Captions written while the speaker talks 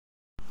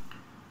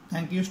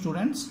Thank you,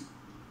 students.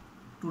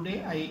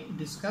 Today I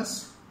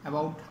discuss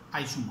about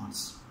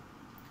isomers.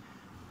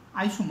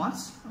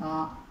 Isomers,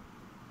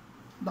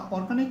 the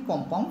organic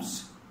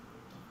compounds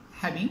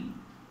having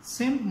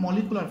same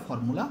molecular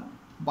formula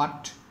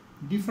but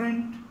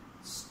different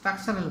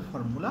structural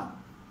formula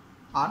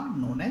are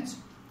known as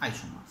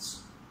isomers.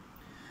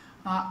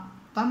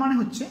 তার মানে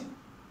হচ্ছে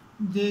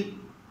যে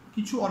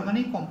কিছু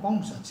organic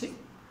compounds আছে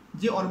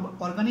যে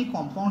organic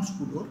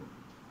কম্পাউন্ডসগুলোর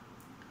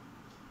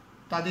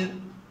তাদের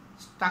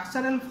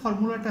structural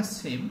ফর্মুলাটা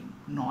same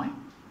নয়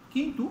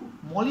কিন্তু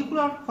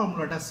মলিকুলার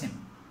ফর্মুলাটা সেম,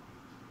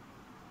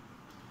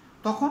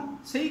 তখন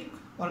সেই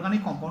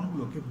অর্গানিক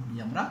কম্পাউন্ডগুলোকে বলি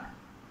আমরা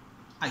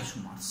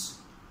আইসোমার্স।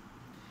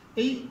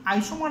 এই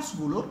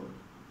আইসোমার্সগুলোর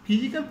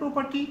ফিজিক্যাল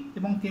প্রপার্টি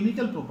এবং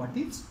কেমিক্যাল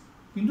প্রপার্টিজ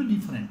কিন্তু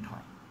ডিফারেন্ট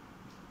হয়।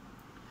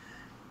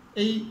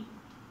 এই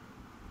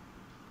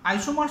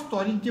আইসোমার্স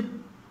তৈরির যে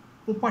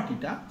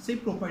প্রপার্টিটা, সেই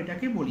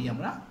প্রপার্টিটাকে বলি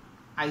আমরা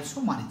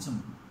isomerism,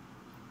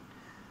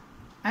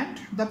 and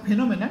the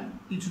phenomenon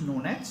is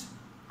known as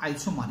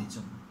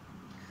isomerism.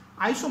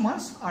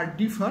 Isomers are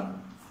differ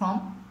from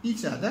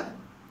each other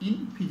in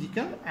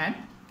physical and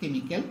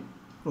chemical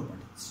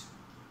properties.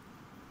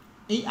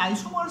 এই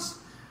আইসোমার্স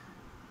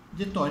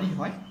যে তৈরি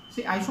হয়,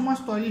 সেই আইসোমার্স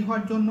তৈরি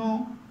হওয়ার জন্য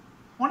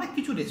অনেক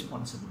কিছু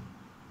রেসপন্সিবল।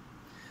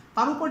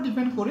 তার উপর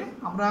ডিপেন্ড করে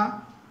আমরা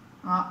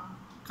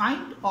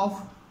কাইন্ড অফ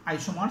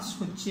আইসোমার্স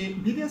হচ্ছে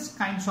ভেরিয়াস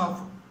কাইন্ডস অফ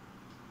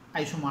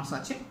আইসোমার্স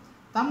আছে,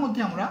 তার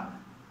মধ্যে আমরা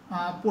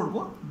পড়ব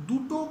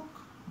দুটো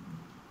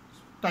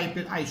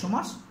টাইপের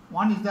আইসোমার্স।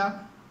 One is the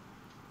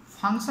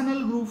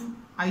functional group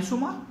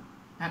isomer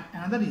and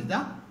another is the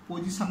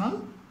positional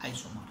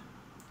isomer.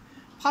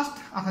 First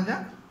আসা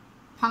যাক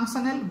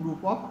ফাংশনাল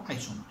গ্রুপ অফ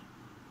আইসোমার।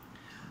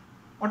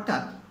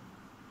 অর্থাৎ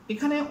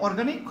এখানে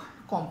অর্গানিক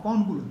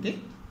কম্পাউন্ডগুলোতে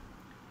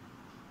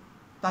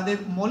তাদের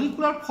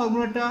মলিকুলার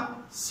ফর্মুলাটা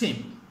সেম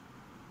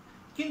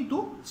কিন্তু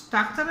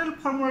স্ট্রাকচারাল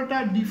ফর্মুলাটা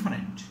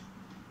ডিফারেন্ট।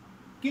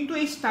 কিন্তু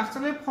এই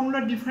স্ট্রাকচারাল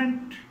ফর্মুলা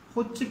ডিফারেন্ট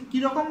হচ্ছে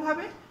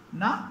কীরকমভাবে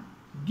না,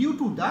 due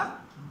to the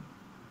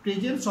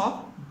presence of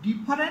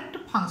different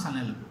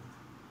functional group.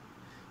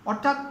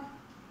 অর্থাৎ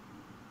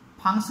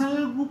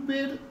ফাংশনাল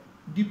গ্রুপের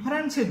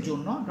ডিফারেন্সের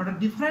জন্য,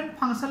 ডিফারেন্ট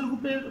ফাংশনাল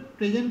গ্রুপের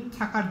প্রেজেন্ট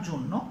থাকার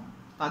জন্য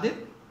তাদের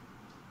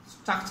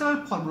স্ট্রাকচারাল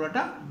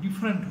ফর্মুলাটা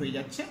ডিফারেন্ট হয়ে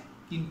যাচ্ছে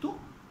কিন্তু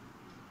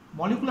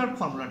মলিকুলার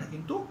ফর্মুলাটা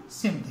কিন্তু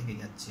সেম থেকে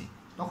যাচ্ছে,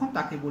 তখন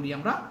তাকে বলি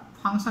আমরা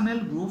functional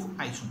group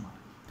isomer.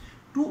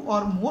 Two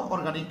or more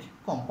organic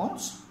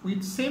compounds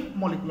with same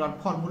molecular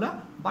formula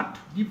but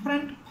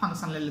different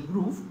functional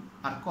group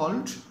are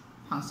called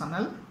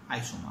functional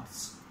isomers.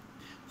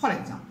 For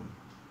example,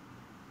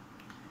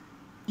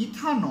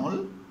 ethanol,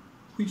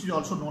 which is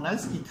also known as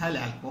ethyl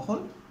alcohol,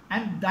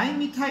 and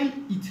dimethyl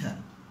ether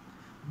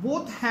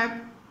both have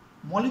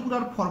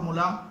molecular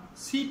formula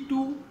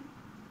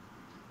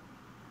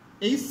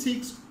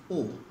C2H6O,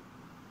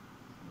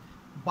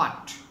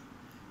 but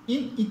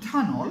in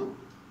ethanol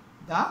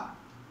the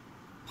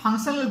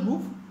functional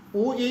group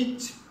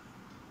OH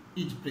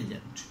is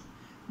present,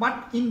 but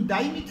in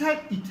dimethyl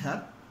ether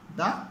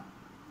the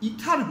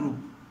ether group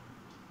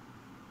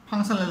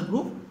functional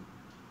group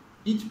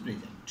is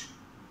present.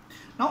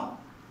 Now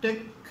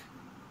take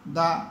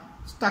the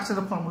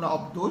structural formula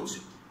of those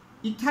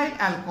ethyl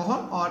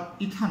alcohol or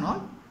ethanol.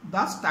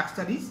 The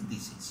structure is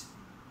this is.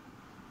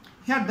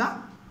 Here the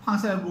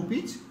functional group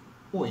is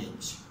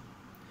OH.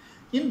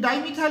 In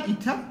dimethyl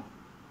ether,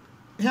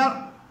 here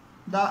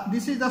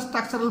this is the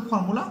structural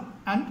formula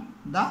and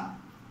the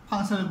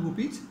functional group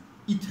is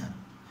ether.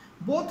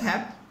 Both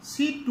have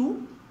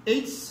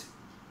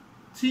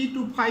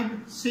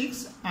C2H3256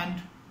 and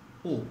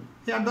O.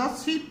 Here the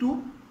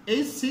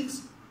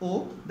C2H6O,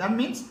 that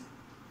means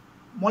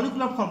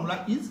molecular formula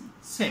is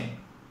same.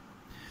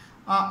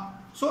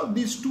 So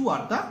these two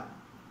are the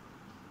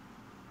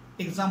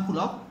example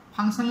of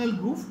functional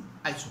group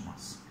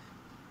isomers.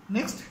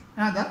 Next,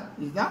 another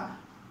is the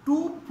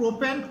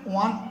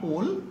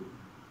 2-propan-1-ol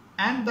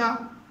and the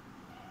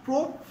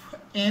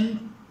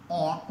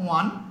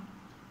prop-N1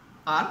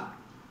 are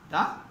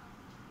the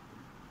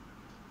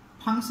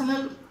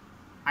functional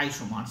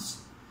isomers.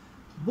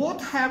 Both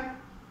have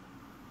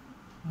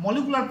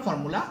molecular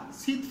formula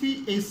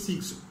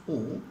C3H6O,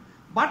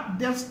 but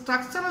their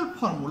structural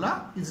formula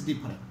is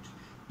different.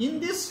 In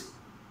this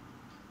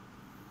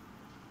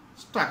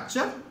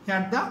structure,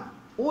 here the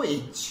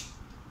OH,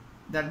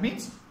 that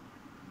means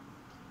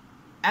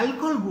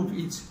alcohol group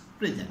is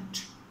present.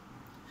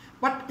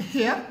 But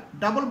here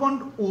double bond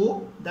O,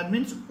 that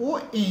means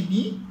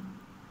ONE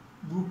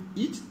group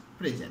is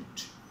present.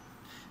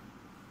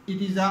 It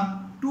is a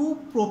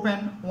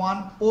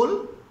 2-propan-1-ol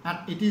and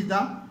it is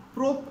the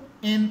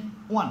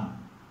prop-N1.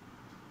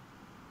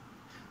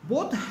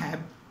 Both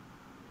have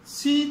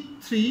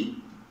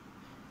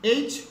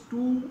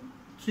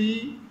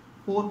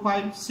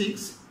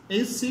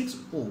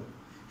C3H234566H6O.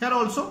 Here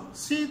also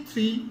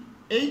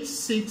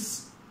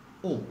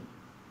C3H6O.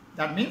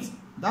 That means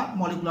the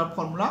molecular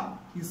formula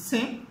is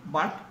same,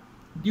 but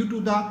due to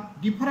the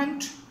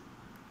different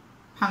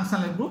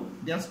functional group,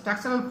 their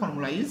structural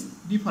formula is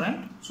different.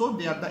 So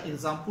they are the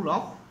example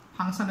of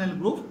functional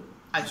group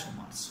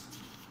isomers.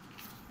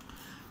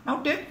 Now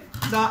take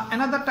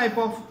another type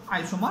of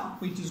isomer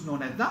which is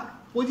known as the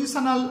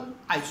positional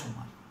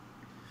isomer.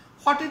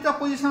 What is the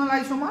positional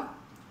isomer?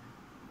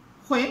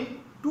 When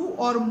two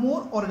or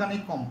more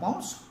organic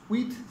compounds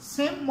with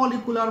same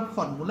molecular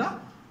formula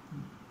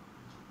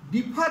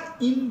differ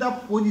in the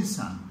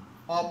position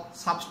of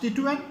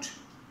substituent,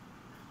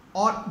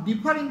 or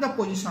differ in the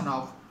position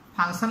of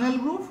functional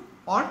group,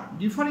 or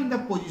differ in the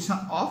position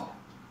of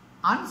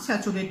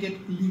unsaturated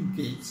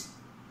linkage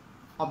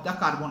of the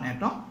carbon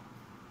atom,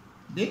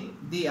 then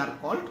they are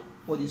called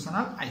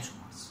positional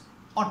isomers.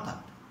 অর্থাৎ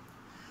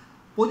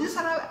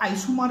positional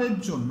আইসোমারের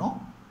জন্য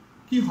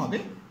কি হবে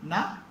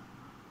না,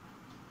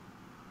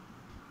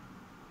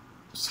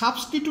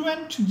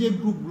 substituent যে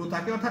গ্রুপগুলো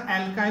থাকে অর্থাৎ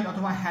alkyl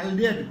অথবা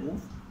হ্যালডিহাইড group,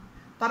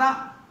 তারা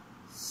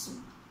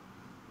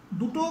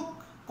দুটো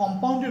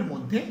কম্পাউন্ডের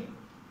মধ্যে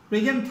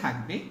প্রেজেন্ট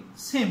থাকবে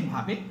সেম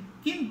ভাবে,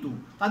 কিন্তু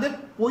তাদের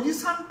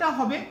পজিশনটা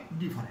হবে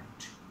ডিফারেন্ট।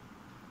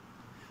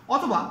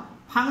 অথবা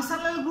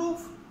ফাংশনাল গ্রুপ,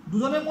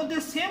 দুজনের মধ্যে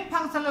সেম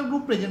ফাংশনাল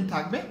গ্রুপ প্রেজেন্ট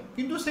থাকবে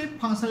কিন্তু সেই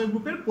ফাংশনাল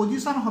গ্রুপের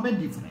পজিশন হবে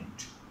ডিফারেন্ট।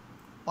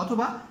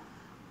 অথবা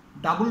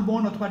ডাবল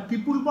বন্ড অথবা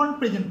ট্রিপল বন্ড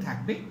প্রেজেন্ট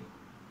থাকবে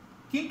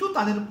কিন্তু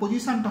তাদের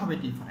পজিশনটা হবে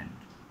ডিফারেন্ট।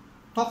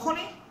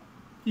 তখনই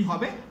কি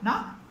হবে না,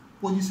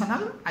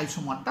 পজিশনাল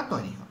আইসোমারটা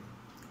তৈরি হবে।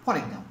 For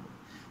example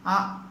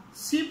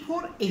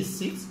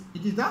C4H6,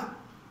 it is the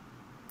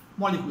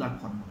molecular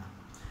formula.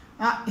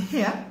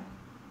 Here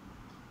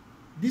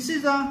this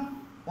is a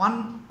one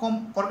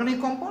organic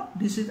compound,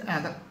 this is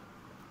another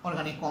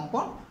organic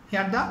compound.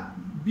 Here the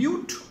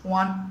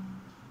but1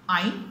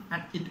 ion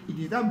and it is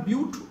the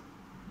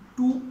but2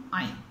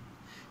 ion.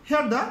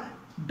 Here the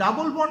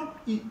double bond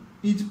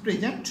is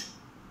present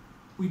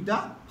with the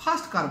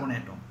first carbon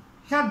atom.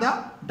 Here the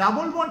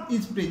double bond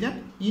is present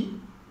in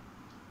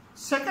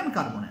second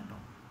carbon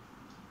atom.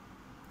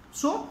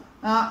 So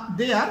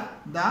they are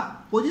the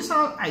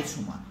positional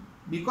isomer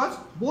because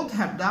both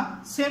have the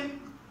same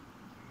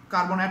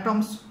carbon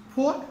atoms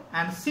 4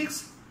 and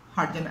 6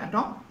 hydrogen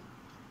atom.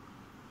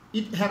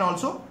 It had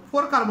also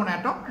 4 carbon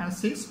atom and 6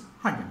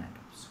 hydrogen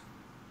atoms.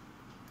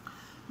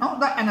 Now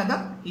the another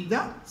is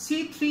the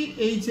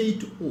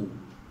C3H8O.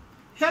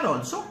 Here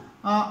also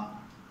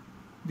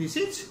this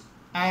is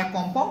a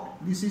compound,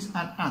 this is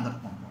another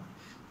compound.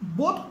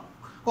 Both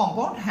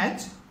compound has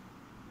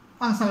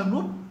functional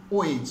group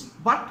OH,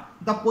 but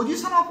the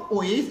position of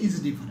OH is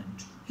different.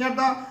 Here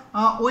the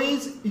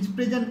OH is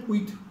present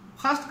with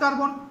first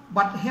carbon,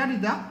 but here is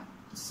the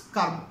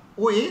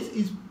OH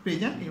is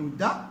present with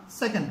the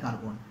second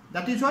carbon.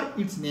 That is why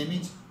its name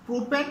is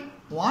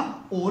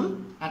propane-1-ol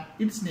and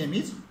its name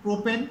is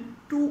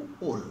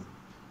propane-2-ol.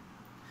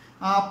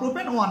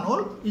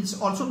 Propane-1-ol is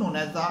also known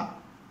as the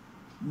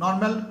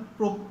normal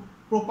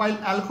propyl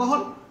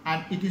alcohol and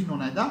it is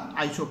known as the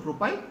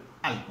isopropyl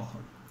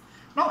alcohol.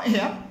 Now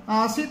here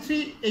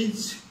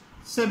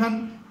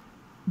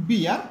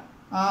C3H7Br,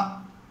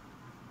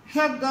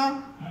 here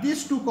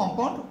these two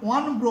compounds,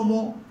 1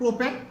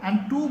 bromopropane and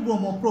 2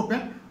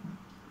 bromopropane,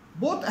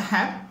 both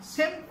have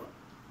same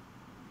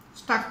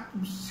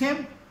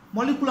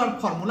molecular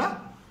formula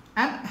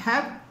and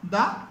have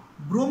the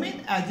bromine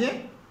as a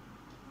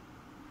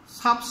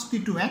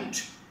substituent,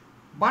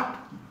 but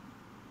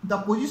the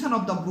position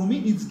of the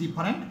bromine is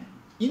different.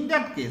 In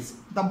that case,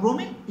 the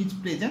bromine is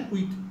present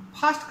with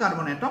first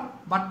carbon atom,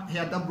 but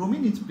here the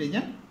bromine is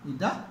present with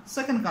the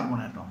second carbon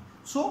atom.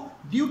 So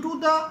due to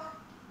the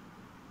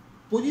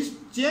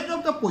change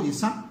of the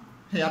position,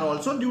 here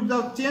also due to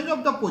the change of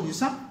the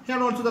position,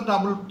 here also the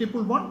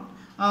triple bond,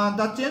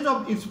 the change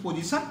of its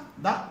position,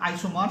 the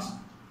isomers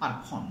are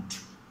formed,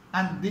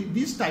 and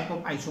these type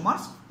of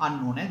isomers are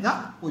known as the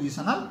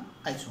positional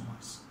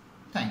isomers.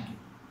 Thank you.